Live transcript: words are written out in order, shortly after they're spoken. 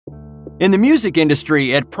In the music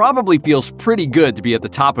industry, it probably feels pretty good to be at the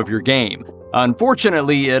top of your game.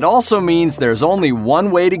 Unfortunately, it also means there's only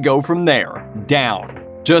one way to go from there: down.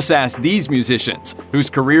 Just ask these musicians,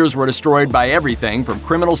 whose careers were destroyed by everything from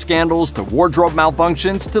criminal scandals to wardrobe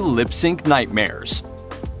malfunctions to lip-sync nightmares.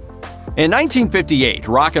 In 1958,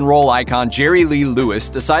 rock and roll icon Jerry Lee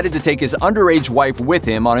Lewis decided to take his underage wife with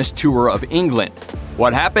him on his tour of England.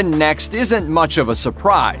 What happened next isn't much of a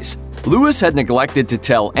surprise. Lewis had neglected to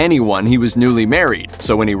tell anyone he was newly married,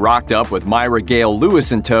 so when he rocked up with Myra Gale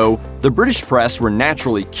Lewis in tow, the British press were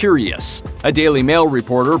naturally curious. A Daily Mail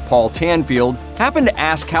reporter, Paul Tanfield, happened to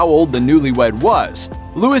ask how old the newlywed was.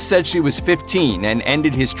 Lewis said she was 15 and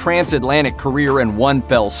ended his transatlantic career in one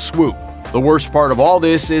fell swoop. The worst part of all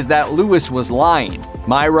this is that Lewis was lying.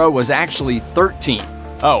 Myra was actually 13.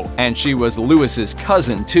 Oh, and she was Lewis's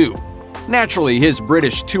cousin too. Naturally, his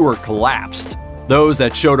British tour collapsed. Those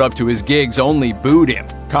that showed up to his gigs only booed him.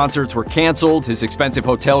 Concerts were canceled, his expensive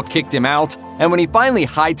hotel kicked him out, and when he finally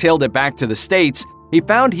hightailed it back to the States, he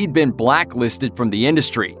found he'd been blacklisted from the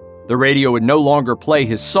industry. The radio would no longer play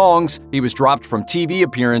his songs, he was dropped from TV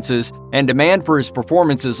appearances, and demand for his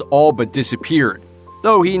performances all but disappeared.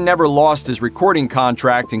 Though he never lost his recording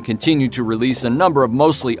contract and continued to release a number of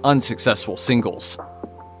mostly unsuccessful singles.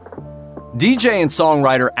 DJ and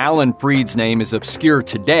songwriter Alan Freed's name is obscure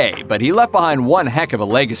today, but he left behind one heck of a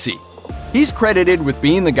legacy. He's credited with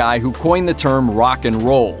being the guy who coined the term rock and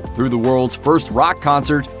roll, threw the world's first rock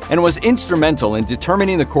concert, and was instrumental in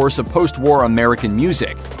determining the course of post-war American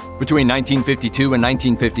music. Between 1952 and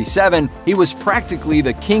 1957, he was practically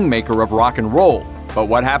the kingmaker of rock and roll. But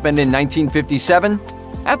what happened in 1957?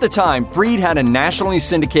 At the time, Freed had a nationally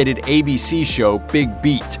syndicated ABC show, Big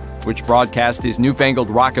Beat, which broadcast his newfangled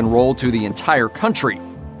rock and roll to the entire country.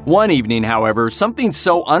 One evening, however, something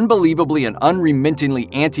so unbelievably and unremittingly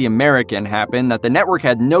anti-American happened that the network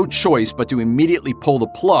had no choice but to immediately pull the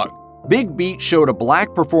plug. Big Beat showed a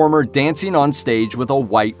black performer dancing on stage with a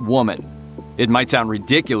white woman. It might sound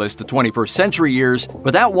ridiculous to 21st century ears,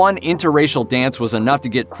 but that one interracial dance was enough to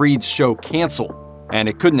get Freed's show canceled. And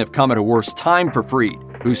it couldn't have come at a worse time for Freed,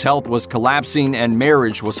 whose health was collapsing and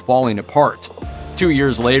marriage was falling apart. 2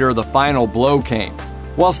 years later, the final blow came.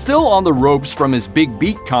 While still on the ropes from his Big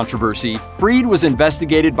Beat controversy, Freed was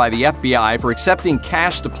investigated by the FBI for accepting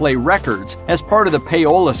cash to play records as part of the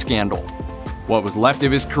payola scandal. What was left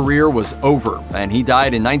of his career was over, and he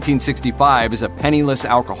died in 1965 as a penniless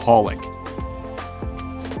alcoholic.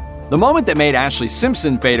 The moment that made Ashlee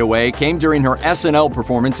Simpson fade away came during her SNL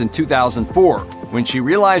performance in 2004, when she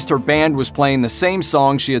realized her band was playing the same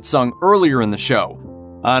song she had sung earlier in the show.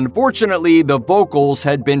 Unfortunately, the vocals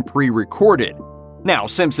had been pre-recorded. Now,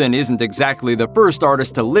 Simpson isn't exactly the first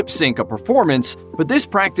artist to lip-sync a performance, but this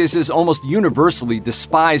practice is almost universally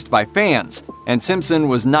despised by fans, and Simpson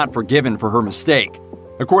was not forgiven for her mistake.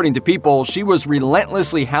 According to People, she was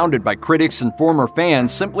relentlessly hounded by critics and former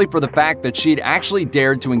fans simply for the fact that she'd actually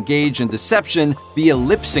dared to engage in deception via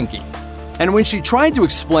lip-syncing. And when she tried to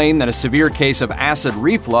explain that a severe case of acid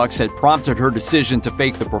reflux had prompted her decision to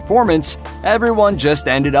fake the performance, everyone just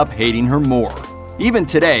ended up hating her more. Even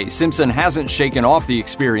today, Simpson hasn't shaken off the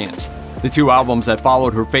experience. The 2 albums that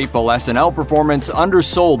followed her fateful SNL performance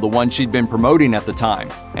undersold the one she'd been promoting at the time,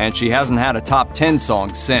 and she hasn't had a top 10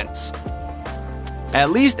 song since. At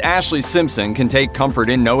least Ashlee Simpson can take comfort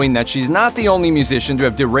in knowing that she's not the only musician to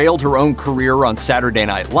have derailed her own career on Saturday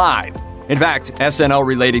Night Live. In fact,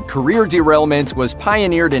 SNL-related career derailment was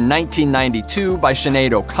pioneered in 1992 by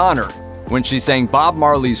Sinead O'Connor, when she sang Bob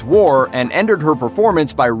Marley's War and ended her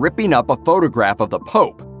performance by ripping up a photograph of the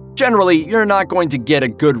Pope. Generally, you're not going to get a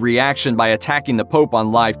good reaction by attacking the Pope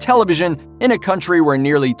on live television in a country where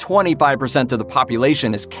nearly 25% of the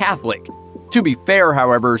population is Catholic. To be fair,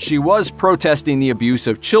 however, she was protesting the abuse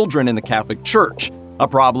of children in the Catholic Church, a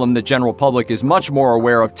problem the general public is much more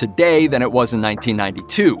aware of today than it was in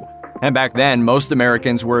 1992. And back then, most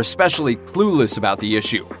Americans were especially clueless about the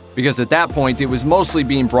issue, because at that point it was mostly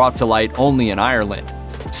being brought to light only in Ireland.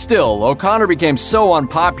 Still, O'Connor became so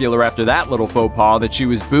unpopular after that little faux pas that she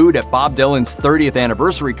was booed at Bob Dylan's 30th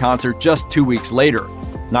anniversary concert just 2 weeks later.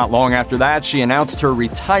 Not long after that, she announced her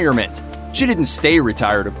retirement. She didn't stay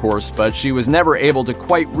retired, of course, but she was never able to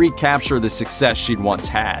quite recapture the success she'd once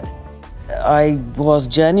had. I was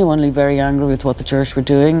genuinely very angry with what the church were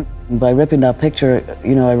doing. By ripping that picture,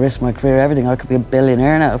 I risked my career, everything. I could be a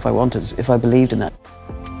billionaire now if I wanted, if I believed in it.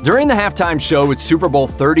 During the halftime show at Super Bowl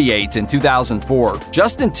 38 in 2004,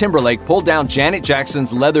 Justin Timberlake pulled down Janet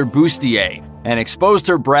Jackson's leather bustier and exposed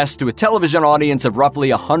her breasts to a television audience of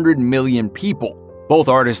roughly 100 million people. Both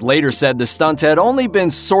artists later said the stunt had only been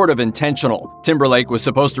sort of intentional. Timberlake was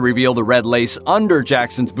supposed to reveal the red lace under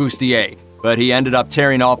Jackson's bustier, but he ended up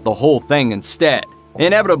tearing off the whole thing instead.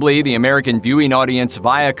 Inevitably, the American viewing audience,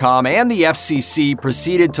 Viacom, and the FCC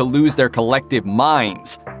proceeded to lose their collective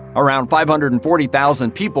minds. Around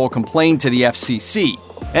 540,000 people complained to the FCC,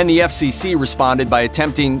 and the FCC responded by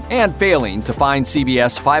attempting and failing to fine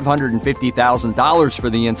CBS $550,000 for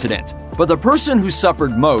the incident. But the person who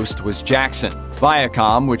suffered most was Jackson.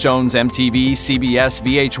 Viacom, which owns MTV, CBS,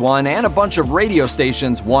 VH1, and a bunch of radio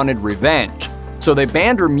stations, wanted revenge. So they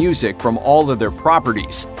banned her music from all of their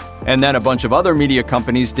properties. And then a bunch of other media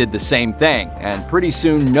companies did the same thing, and pretty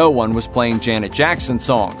soon no one was playing Janet Jackson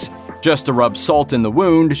songs. Just to rub salt in the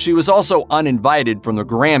wound, she was also uninvited from the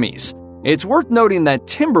Grammys. It's worth noting that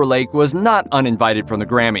Timberlake was not uninvited from the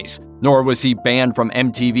Grammys, nor was he banned from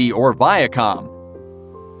MTV or Viacom.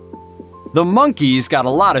 The Monkees got a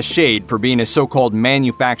lot of shade for being a so-called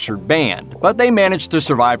manufactured band, but they managed to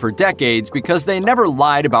survive for decades because they never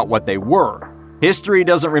lied about what they were. History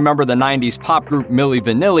doesn't remember the 90s pop group Milli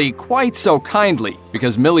Vanilli quite so kindly,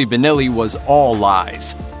 because Milli Vanilli was all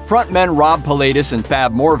lies. Frontmen Rob Pilatus and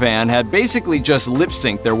Fab Morvan had basically just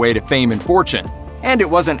lip-synced their way to fame and fortune. And it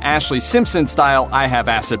wasn't Ashlee Simpson style I have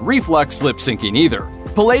acid reflux lip-syncing either.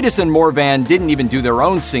 Pilatus and Morvan didn't even do their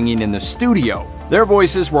own singing in the studio. Their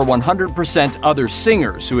voices were 100% other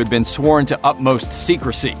singers who had been sworn to utmost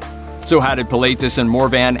secrecy. So how did Pilatus and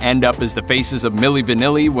Morvan end up as the faces of Milli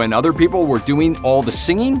Vanilli when other people were doing all the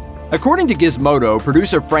singing? According to Gizmodo,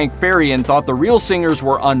 producer Frank Farian thought the real singers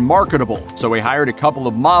were unmarketable, so he hired a couple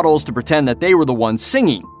of models to pretend that they were the ones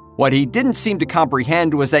singing. What he didn't seem to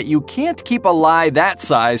comprehend was that you can't keep a lie that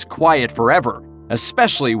size quiet forever,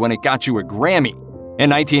 especially when it got you a Grammy. In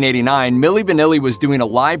 1989, Milli Vanilli was doing a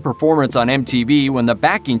live performance on MTV when the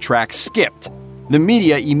backing track skipped. The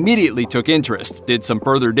media immediately took interest, did some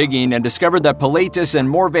further digging, and discovered that Pilatus and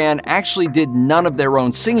Morvan actually did none of their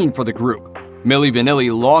own singing for the group. Milli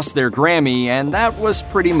Vanilli lost their Grammy, and that was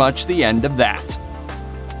pretty much the end of that.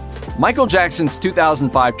 Michael Jackson's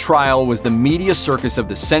 2005 trial was the media circus of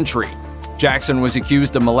the century. Jackson was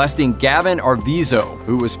accused of molesting Gavin Arvizo,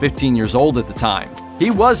 who was 15 years old at the time. He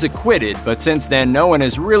was acquitted, but since then no one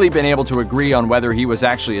has really been able to agree on whether he was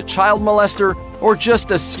actually a child molester or just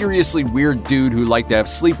a seriously weird dude who liked to have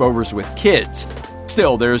sleepovers with kids.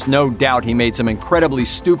 Still, there's no doubt he made some incredibly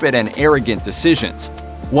stupid and arrogant decisions.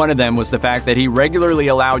 One of them was the fact that he regularly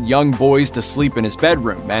allowed young boys to sleep in his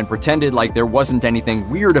bedroom and pretended like there wasn't anything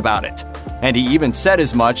weird about it. And he even said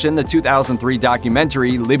as much in the 2003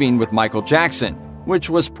 documentary Living with Michael Jackson, which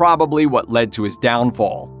was probably what led to his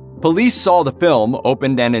downfall. Police saw the film,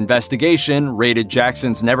 opened an investigation, raided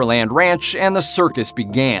Jackson's Neverland Ranch, and the circus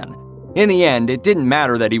began. In the end, it didn't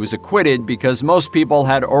matter that he was acquitted because most people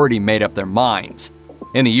had already made up their minds.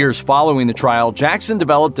 In the years following the trial, Jackson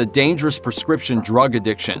developed a dangerous prescription drug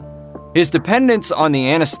addiction. His dependence on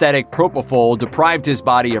the anesthetic propofol deprived his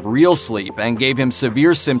body of real sleep and gave him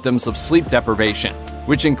severe symptoms of sleep deprivation,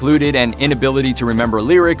 which included an inability to remember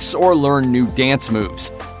lyrics or learn new dance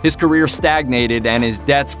moves. His career stagnated and his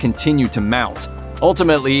debts continued to mount.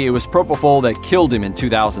 Ultimately, it was propofol that killed him in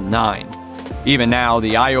 2009. Even now,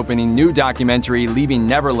 the eye-opening new documentary Leaving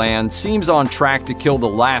Neverland seems on track to kill the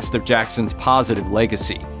last of Jackson's positive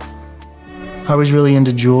legacy. I was really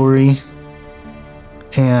into jewelry,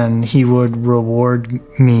 and he would reward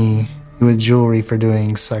me with jewelry for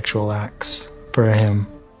doing sexual acts for him.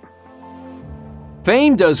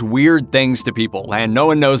 Fame does weird things to people, and no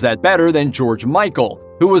one knows that better than George Michael,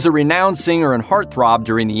 who was a renowned singer and heartthrob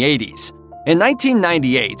during the 80s. In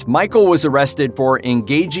 1998, Michael was arrested for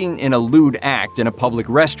engaging in a lewd act in a public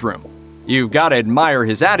restroom. You've gotta admire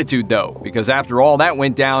his attitude though, because after all that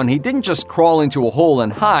went down, he didn't just crawl into a hole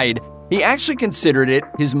and hide, he actually considered it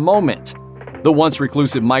his moment. The once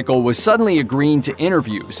reclusive Michael was suddenly agreeing to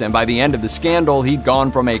interviews, and by the end of the scandal, he'd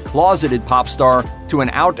gone from a closeted pop star to an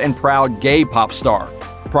out and proud gay pop star.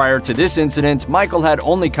 Prior to this incident, Michael had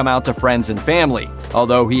only come out to friends and family,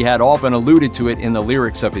 although he had often alluded to it in the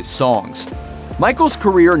lyrics of his songs. Michael's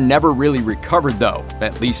career never really recovered though,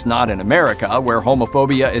 at least not in America, where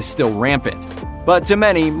homophobia is still rampant. But to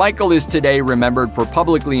many, Michael is today remembered for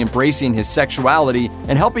publicly embracing his sexuality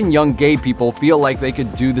and helping young gay people feel like they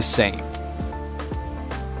could do the same.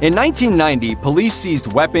 In 1990, police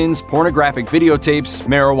seized weapons, pornographic videotapes,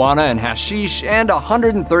 marijuana and hashish, and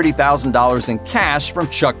 $130,000 in cash from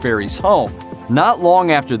Chuck Berry's home. Not long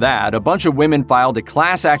after that, a bunch of women filed a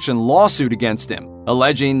class-action lawsuit against him,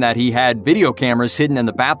 alleging that he had video cameras hidden in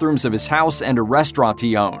the bathrooms of his house and a restaurant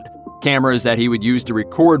he owned. Cameras that he would use to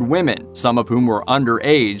record women, some of whom were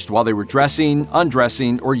underaged, while they were dressing,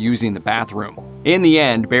 undressing, or using the bathroom. In the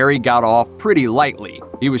end, Barry got off pretty lightly.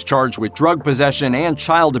 He was charged with drug possession and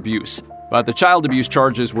child abuse, but the child abuse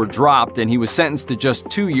charges were dropped and he was sentenced to just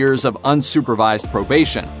 2 years of unsupervised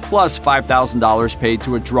probation, plus $5,000 paid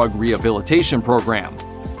to a drug rehabilitation program.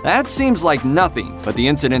 That seems like nothing, but the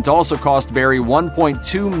incident also cost Barry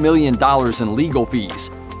 $1.2 million in legal fees.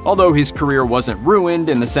 Although his career wasn't ruined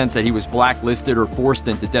in the sense that he was blacklisted or forced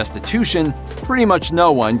into destitution, pretty much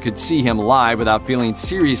no one could see him live without feeling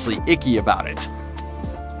seriously icky about it.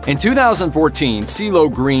 In 2014,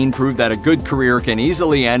 CeeLo Green proved that a good career can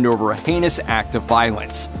easily end over a heinous act of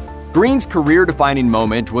violence. Green's career-defining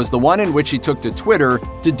moment was the one in which he took to Twitter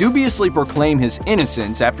to dubiously proclaim his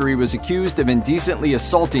innocence after he was accused of indecently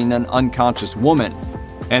assaulting an unconscious woman.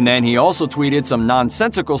 And then he also tweeted some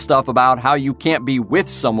nonsensical stuff about how you can't be with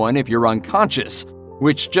someone if you're unconscious,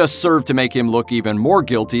 which just served to make him look even more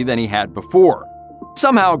guilty than he had before.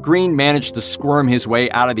 Somehow, Green managed to squirm his way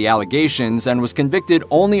out of the allegations and was convicted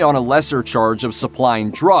only on a lesser charge of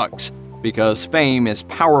supplying drugs, because fame is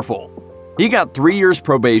powerful. He got 3 years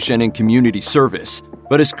probation and community service,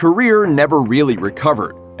 but his career never really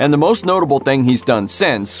recovered, and the most notable thing he's done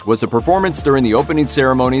since was a performance during the opening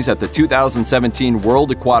ceremonies at the 2017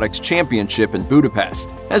 World Aquatics Championship in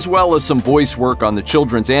Budapest, as well as some voice work on the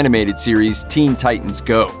children's animated series Teen Titans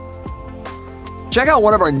Go. Check out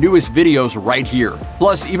one of our newest videos right here.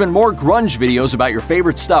 Plus, even more grunge videos about your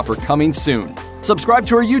favorite stuff are coming soon. Subscribe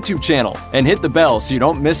to our YouTube channel and hit the bell so you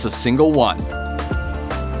don't miss a single one.